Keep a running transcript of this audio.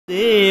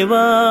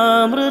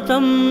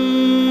ദേവാമൃതം.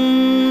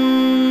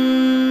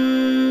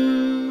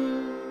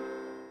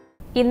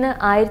 ഇന്ന്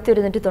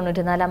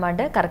 1194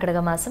 ആണ്ട് കർക്കിടക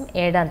മാസം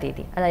 7-ാം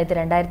തീയതി, അതായത്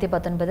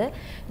 2019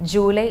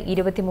 ജൂലൈ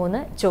 23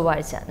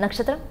 ചൊവ്വാഴ്ച.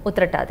 നക്ഷത്രം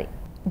ഉത്രട്ടാതി.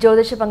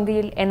 ജ്യോതിഷ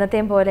പങ്ക്തിയിൽ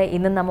എന്നത്തെയും പോലെ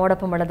ഇന്നും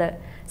നമ്മോടൊപ്പമുള്ളത്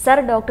സർ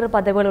ഡോക്ടർ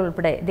പദവികൾ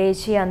ഉൾപ്പെടെ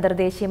ദേശീയ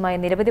അന്തർദേശീയമായ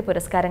നിരവധി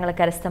പുരസ്കാരങ്ങൾ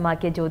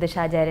കരസ്ഥമാക്കിയ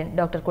ജ്യോതിഷാചാര്യൻ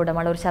ഡോക്ടർ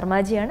കുടമാളൂർ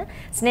ശർമാജിയാണ്.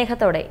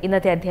 സ്നേഹത്തോടെ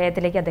ഇന്നത്തെ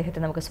അധ്യായത്തിലേക്ക്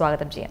അദ്ദേഹത്തെ നമുക്ക്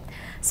സ്വാഗതം ചെയ്യാം.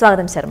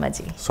 സ്വാഗതം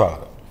ശർമാജി.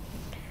 സ്വാഗതം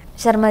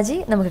ശർമാജി.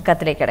 നമുക്ക്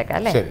കത്തിലേക്ക് കിടക്കാം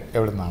അല്ലേ?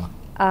 എവിടെ നിന്നാണ്?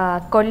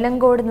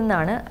 കൊല്ലങ്കോട്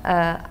നിന്നാണ്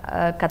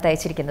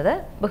കത്തയച്ചിരിക്കുന്നത്.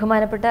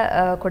 ബഹുമാനപ്പെട്ട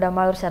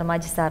കുടമാളൂർ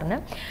ശർമാജി സാറിന്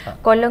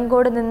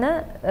കൊല്ലങ്കോട് നിന്ന്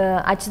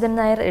അച്യുതൻ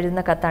നായർ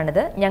എഴുതുന്ന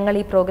കത്താണിത്. ഞങ്ങൾ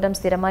ഈ പ്രോഗ്രാം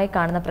സ്ഥിരമായി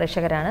കാണുന്ന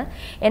പ്രേക്ഷകരാണ്.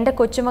 എൻ്റെ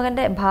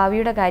കൊച്ചുമകൻ്റെ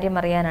ഭാവിയുടെ കാര്യം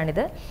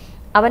അറിയാനാണിത്.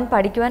 അവൻ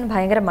പഠിക്കുവാൻ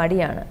ഭയങ്കര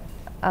മടിയാണ്.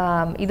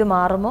 ഇത്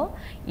മാറുമോ?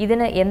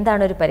 ഇതിന്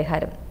എന്താണ് ഒരു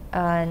പരിഹാരം?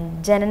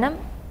 ജനനം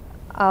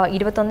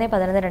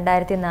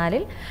 21/11/2004,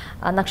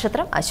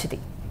 നക്ഷത്രം അശ്വതി.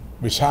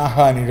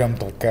 വിശാഖാനിരം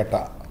തൃക്കേട്ട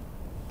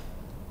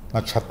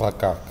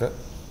നക്ഷത്രക്കാർക്ക്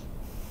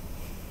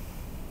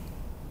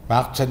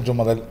മാർച്ച് 5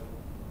 മുതൽ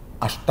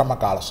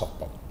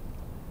അഷ്ടമകാലസർപ്പം,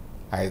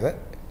 അതായത്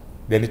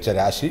ജനിച്ച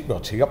രാശി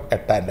വൃശ്ചികം,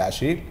 8-ാം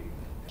രാശിയിൽ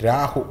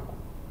രാഹു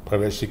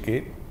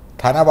പ്രവേശിക്കുകയും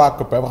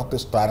ധനവാക്ക് പ്രവൃത്തി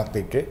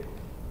സ്ഥാനത്തേക്ക്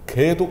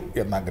കേതു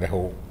എന്ന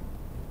ഗ്രഹവും,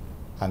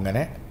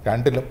 അങ്ങനെ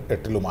 2-ലും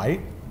 8-ലുമായി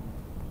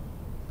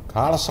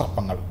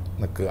കാലസർപ്പങ്ങൾ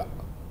നിൽക്കുക.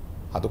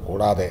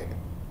 അതുകൂടാതെ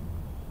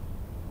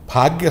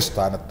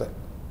ഭാഗ്യസ്ഥാനത്ത്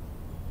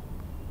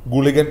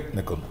ഗുളികൻ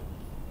നിൽക്കുന്നു.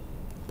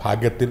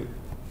 ഭാഗ്യത്തിൽ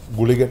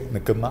ഗുളികൻ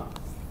നിൽക്കുന്ന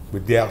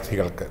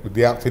വിദ്യാർത്ഥികൾക്ക്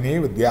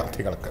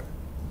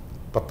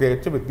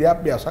പ്രത്യേകിച്ച്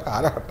വിദ്യാഭ്യാസ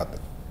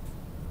കാലഘട്ടത്തിൽ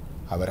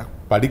അവർ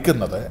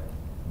പഠിക്കുന്നത്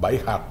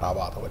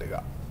ബൈഹാർട്ടാവാതെ വരിക,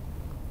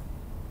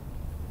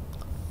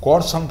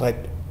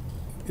 കോൺസെൻട്രേറ്റ്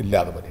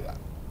ഇല്ലാതെ വരിക,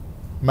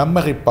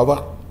 മെമ്മറി പവർ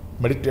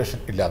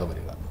മെഡിറ്റേഷൻ ഇല്ലാതെ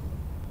വരിക,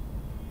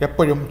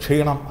 എപ്പോഴും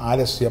ക്ഷീണം,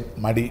 ആലസ്യം,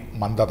 മടി,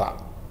 മന്ദത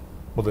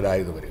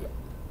മുതലായത് വരിക.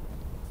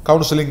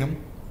 കൗൺസിലിങ്ങും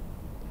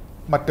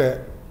മറ്റ്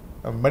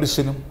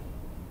മെഡിസിനും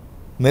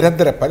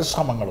നിരന്തര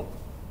പരിശ്രമങ്ങളും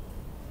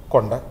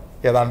കൊണ്ട്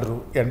ഏതാണ്ടൊരു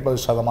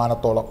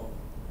 80%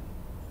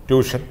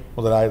 ട്യൂഷൻ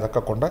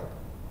മുതലായതൊക്കെ കൊണ്ട്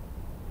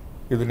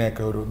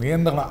ഇതിനെയൊക്കെ ഒരു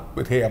നിയന്ത്രണ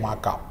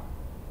വിധേയമാക്കാം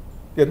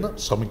എന്ന്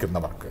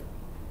ശ്രമിക്കുന്നവർക്ക്,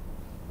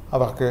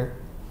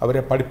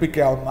 അവരെ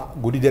പഠിപ്പിക്കാവുന്ന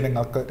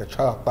ഗുരുജനങ്ങൾക്ക്,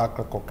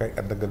 രക്ഷകർത്താക്കൾക്കൊക്കെ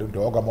എന്തെങ്കിലും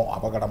രോഗമോ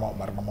അപകടമോ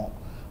മരണമോ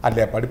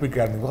അല്ലെ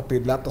പഠിപ്പിക്കാൻ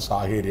നിവൃത്തിയില്ലാത്ത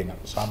സാഹചര്യങ്ങൾ,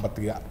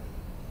 സാമ്പത്തിക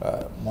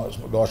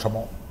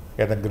ദോഷമോ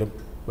ഏതെങ്കിലും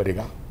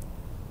വരിക,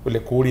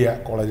 വലിയ കൂടിയ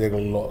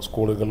കോളേജുകളിലോ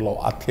സ്കൂളുകളിലോ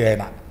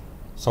അധ്യയന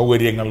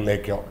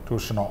സൗകര്യങ്ങളിലേക്കോ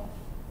ട്യൂഷനോ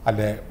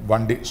അല്ലെ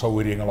വണ്ടി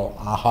സൗകര്യങ്ങളോ,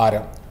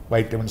 ആഹാരം,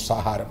 വൈറ്റമിൻസ്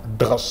ആഹാരം,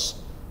 ഡ്രസ്,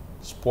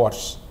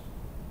 സ്പോർട്സ്,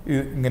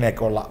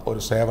 ഇങ്ങനെയൊക്കെയുള്ള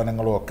ഒരു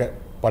സേവനങ്ങളും ഒക്കെ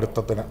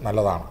പഠിത്തത്തിന്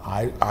നല്ലതാണ്.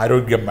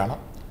 ആരോഗ്യം വേണം.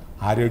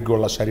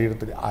 ആരോഗ്യമുള്ള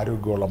ശരീരത്തിൽ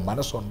ആരോഗ്യമുള്ള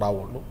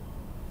മനസ്സുണ്ടാവുള്ളൂ.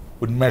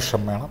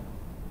 ഉന്മേഷം വേണം.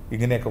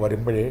 ഇങ്ങനെയൊക്കെ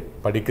വരുമ്പോഴേ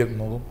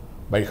പഠിക്കുന്നതും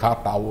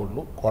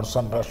ബൈഹാർട്ടാവുള്ളൂ.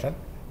 കോൺസെൻട്രേഷൻ,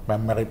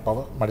 മെമ്മറി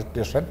പവർ,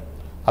 മെഡിറ്റേഷൻ,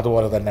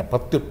 അതുപോലെ തന്നെ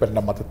പ്രത്യുൽപ്പന്ന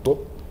മതിത്വം,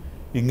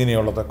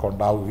 ഇങ്ങനെയുള്ളതൊക്കെ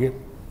ഉണ്ടാവുകയും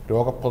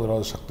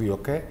രോഗപ്രതിരോധ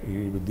ശക്തിയൊക്കെ ഈ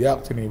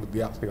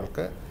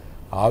വിദ്യാർത്ഥികൾക്ക്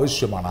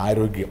ആവശ്യമാണ്.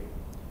 ആരോഗ്യം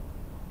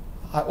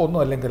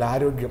ഒന്നുമല്ലെങ്കിൽ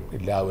ആരോഗ്യം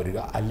ഇല്ലാതെ വരിക,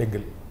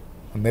 അല്ലെങ്കിൽ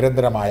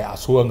നിരന്തരമായ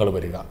അസുഖങ്ങൾ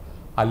വരിക,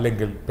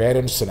 അല്ലെങ്കിൽ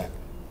പേരൻസിന്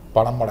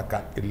പണം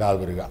മുടക്കാൻ ഇല്ലാതെ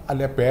വരിക,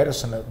 അല്ലെങ്കിൽ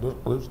പേരൻസിന്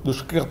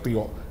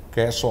ദുഷ്കീർത്തിയോ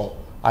കേസോ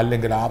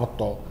അല്ലെങ്കിൽ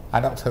ആപത്തോ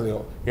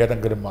അനർത്ഥതയോ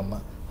ഏതെങ്കിലും വന്ന്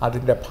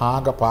അതിൻ്റെ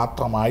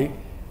ഭാഗപാത്രമായി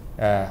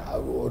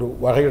ഒരു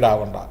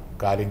വകയിടാവേണ്ട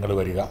കാര്യങ്ങൾ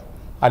വരിക,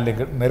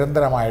 അല്ലെങ്കിൽ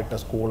നിരന്തരമായിട്ട്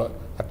സ്കൂള്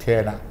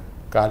അധ്യയന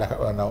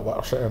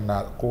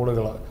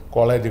സ്കൂളുകൾ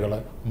കോളേജുകൾ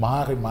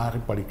മാറി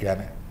പഠിക്കാൻ,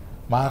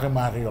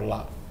 മാറിയുള്ള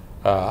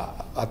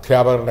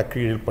അധ്യാപകരുടെ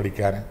കീഴിൽ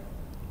പഠിക്കാൻ,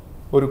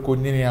 ഒരു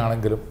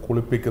കുഞ്ഞിനെയാണെങ്കിലും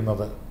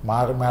കുളിപ്പിക്കുന്നത്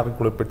മാറി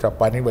കുളിപ്പിച്ച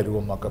പനി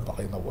വരുമെന്നൊക്കെ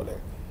പറയുന്ന പോലെ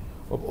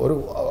ഒരു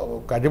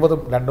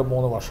കഴിവതും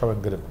 2-3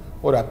 വർഷമെങ്കിലും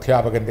ഒരു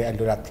അധ്യാപകൻ്റെ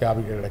അല്ലെങ്കിൽ ഒരു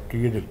അധ്യാപികയുടെ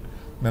കീഴിൽ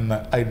നിന്ന്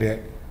അതിൻ്റെ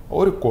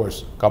ഒരു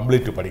കോഴ്സ്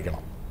കംപ്ലീറ്റ്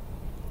പഠിക്കണം.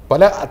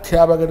 പല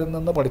അധ്യാപകരിൽ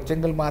നിന്ന്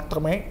പഠിച്ചെങ്കിൽ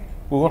മാത്രമേ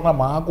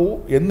പൂർണ്ണമാകൂ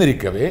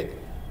എന്നിരിക്കവേ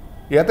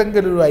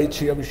ഏതെങ്കിലും ഒരു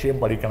ഐച്ഛിക വിഷയം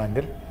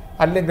പഠിക്കണമെങ്കിൽ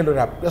അല്ലെങ്കിൽ ഒരു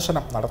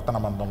അഭ്യസനം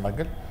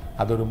നടത്തണമെന്നുണ്ടെങ്കിൽ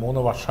അതൊരു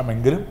 3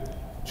 വർഷമെങ്കിലും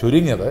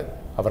ചുരുങ്ങിയത്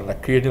അവരുടെ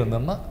കീഴിൽ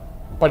നിന്ന്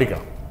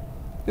പഠിക്കണം.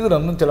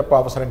 ഇതിനൊന്നും ചിലപ്പോൾ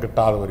അവസരം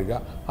കിട്ടാതെ വരിക.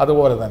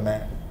 അതുപോലെ തന്നെ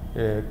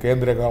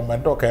കേന്ദ്ര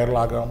ഗവൺമെൻറ്റോ കേരള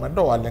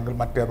ഗവൺമെൻറ്റോ അല്ലെങ്കിൽ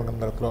മറ്റേതെങ്കിലും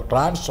തരത്തിലോ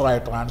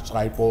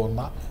ട്രാൻസ്ഫറായി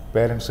പോകുന്ന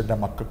പേരൻസിൻ്റെ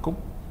മക്കൾക്കും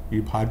ഈ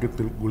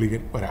ഭാഗ്യത്തിൽ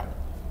ഗുളികൻ വരാം.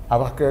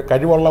 അവർക്ക്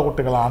കഴിവുള്ള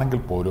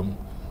കുട്ടികളാണെങ്കിൽ പോലും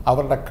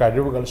അവരുടെ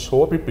കഴിവുകൾ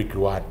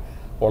ശോഭിപ്പിക്കുവാൻ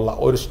ഉള്ള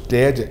ഒരു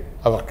സ്റ്റേജ്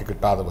അവർക്ക്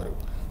കിട്ടാതെ വരും.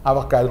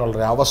 അവർക്ക്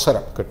അതിനുള്ളൊരു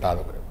അവസരം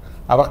കിട്ടാതെ വരും.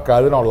 അവർക്ക്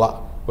അതിനുള്ള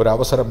ഒരു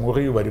അവസരം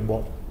മുറിവ്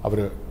വരുമ്പോൾ അവർ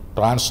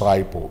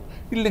ട്രാൻസ്ഫറായി പോകും.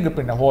 ഇല്ലെങ്കിൽ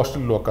പിന്നെ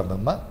ഹോസ്റ്റലിലൊക്കെ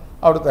നിന്ന്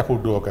അവിടുത്തെ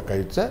ഫുഡുമൊക്കെ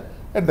കഴിച്ച്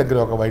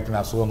എന്തെങ്കിലുമൊക്കെ വയറ്റിന്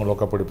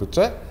അസുഖങ്ങളൊക്കെ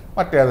പിടിപ്പിച്ച്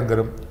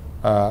മറ്റേതെങ്കിലും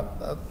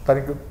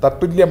തനിക്ക്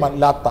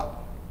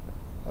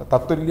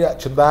തത്തുല്യ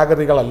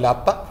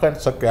ചിന്താഗതികളല്ലാത്ത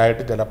ഫ്രണ്ട്സൊക്കെ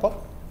ആയിട്ട് ചിലപ്പോൾ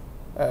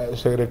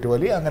സിഗരറ്റ്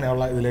വലി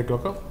അങ്ങനെയുള്ള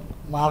ഇതിലേക്കൊക്കെ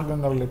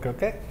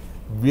മാർഗങ്ങളിലേക്കൊക്കെ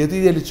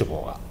വ്യതിചലിച്ചു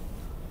പോകാം.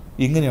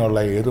 ഇങ്ങനെയുള്ള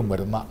ഏതും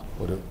വരുന്ന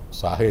ഒരു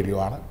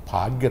സാഹചര്യമാണ്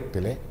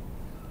ഭാഗ്യത്തിലെ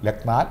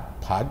ലഗ്നാൽ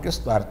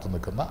ഭാഗ്യസ്ഥാനത്ത്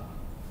നിൽക്കുന്ന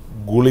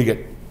ഗുളികൻ,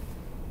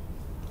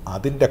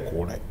 അതിൻ്റെ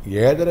കൂടെ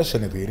 7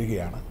 ശനി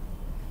തീരുകയാണ്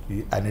ഈ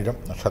അനിഴം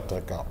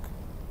നക്ഷത്രക്കാർക്ക്.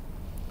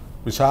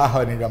 വിശാഖ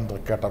അനിഴം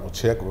തൃക്കേട്ട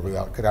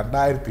വൃശ്ചികക്കുറുകാർക്ക്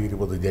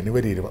 2020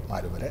 ജനുവരി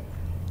 24 വരെ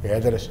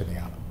 7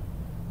 ശനിയാണ്.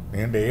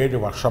 നീണ്ട 7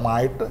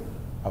 വർഷമായിട്ട്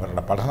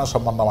അവരുടെ പഠന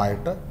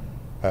സംബന്ധമായിട്ട്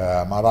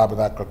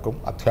മാതാപിതാക്കൾക്കും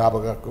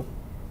അധ്യാപകർക്കും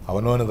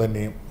അവനവന്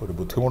തന്നെയും ഒരു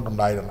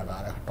ബുദ്ധിമുട്ടുണ്ടായിരുന്ന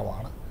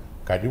കാലഘട്ടമാണ്.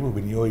 കഴിവ്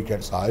വിനിയോഗിക്കാൻ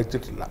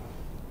സാധിച്ചിട്ടില്ല.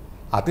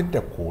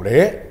 അതിൻ്റെ കൂടെ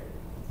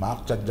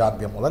മാർച്ച് 5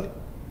 തീയതി മുതൽ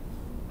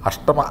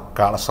അഷ്ടമ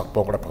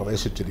കാലസർപ്പം കൂടെ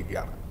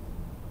പ്രവേശിച്ചിരിക്കുകയാണ്.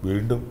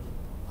 വീണ്ടും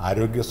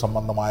ആരോഗ്യ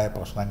സംബന്ധമായ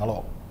പ്രശ്നങ്ങളോ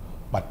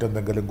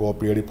മറ്റെന്തെങ്കിലും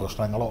കോപ്പിയടി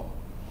പ്രശ്നങ്ങളോ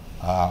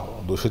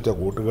ദുഷിച്ച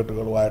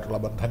കൂട്ടുകെട്ടുകളുമായിട്ടുള്ള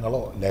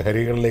ബന്ധങ്ങളോ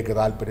ലഹരികളിലേക്ക്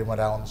താല്പര്യം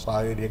വരാവുന്ന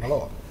സാഹചര്യങ്ങളോ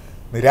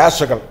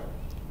നിരാശകൾ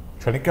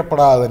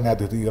ക്ഷണിക്കപ്പെടാതെ തന്നെ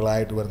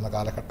അതിഥികളായിട്ട് വരുന്ന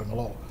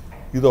കാലഘട്ടങ്ങളോ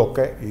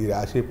ഇതൊക്കെ ഈ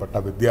രാശിയിൽപ്പെട്ട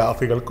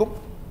വിദ്യാർത്ഥികൾക്കും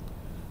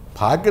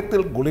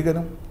ഭാഗ്യത്തിൽ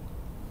ഗുളികനും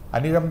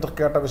അനിഴം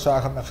തൃക്കേട്ട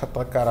വിശാഖ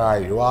നക്ഷത്രക്കാരായ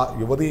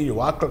യുവതീ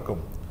യുവാക്കൾക്കും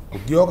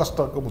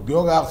ഉദ്യോഗസ്ഥർക്കും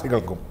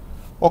ഉദ്യോഗാർത്ഥികൾക്കും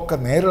ഒക്കെ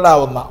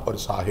നേരിടാവുന്ന ഒരു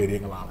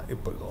സാഹചര്യങ്ങളാണ്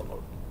ഇപ്പോൾ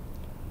തോന്നുന്നത്.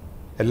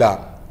 എല്ലാം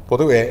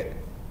പൊതുവെ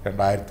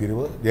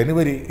 2020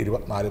 ജനുവരി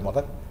 24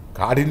 മുതൽ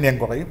കാഠിന്യം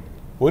കുറയും.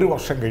 1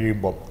 വർഷം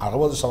കഴിയുമ്പം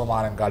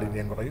 60%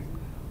 കാഠിന്യം കുറയും.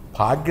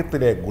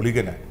 ഭാഗ്യത്തിലെ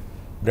ഗുളികന്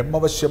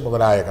ബ്രഹ്മവശ്യം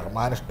മുതലായ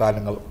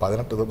കർമാനുഷ്ഠാനങ്ങൾ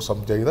 18 ദിവസം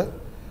ചെയ്ത്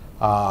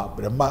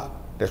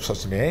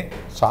ബ്രഹ്മരക്ഷസിനെ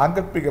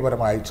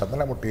സാങ്കല്പികപരമായി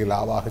ചന്ദനമുട്ടിയിൽ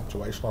ആവാഹിച്ച്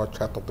വൈഷ്ണവ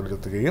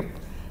ക്ഷേത്രത്തിലെത്തുകയും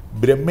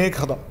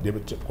ബ്രഹ്മീഘതം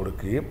ജപിച്ച്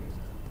കൊടുക്കുകയും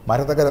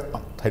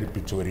മരതകരത്നം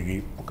ധരിപ്പിച്ചു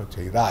വരികയും ഒക്കെ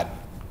ചെയ്താൽ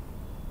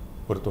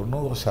ഒരു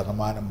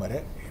 90% വരെ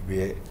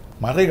ഇവയെ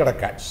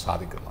മറികടക്കാൻ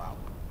സാധിക്കുന്നതാണ്.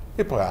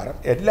 ഇപ്രകാരം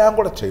എല്ലാം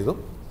കൂടെ ചെയ്തും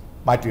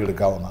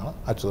മാറ്റിയെടുക്കാവുന്നതാണ്.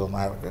 അച്യുതൻ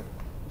നായർക്ക്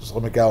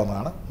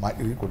ശ്രമിക്കാവുന്നതാണ്.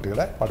 ഈ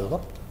കുട്ടികളെ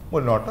പഠിതം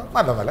മുന്നോട്ട്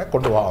നല്ല നില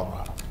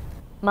കൊണ്ടുപോകാവുന്നതാണ്.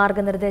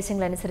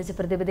 മാർഗനിർദ്ദേശങ്ങൾ അനുസരിച്ച്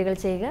പ്രതിവിധികൾ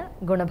ചെയ്യുക.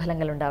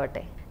 ഗുണഫലങ്ങൾ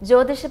ഉണ്ടാവട്ടെ.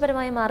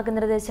 ജ്യോതിഷപരമായ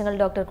മാർഗനിർദ്ദേശങ്ങൾ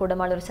ഡോക്ടർ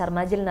കുടമാളൂർ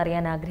ശർമാജിയിൽ നിന്ന്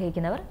അറിയാൻ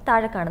ആഗ്രഹിക്കുന്നവർ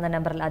താഴെ കാണുന്ന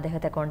നമ്പറിൽ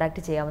അദ്ദേഹത്തെ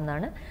കോൺടാക്ട്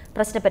ചെയ്യാവുന്നതാണ്.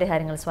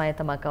 പ്രശ്നപരിഹാരങ്ങൾ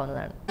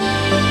സ്വായത്തമാക്കാവുന്നതാണ്.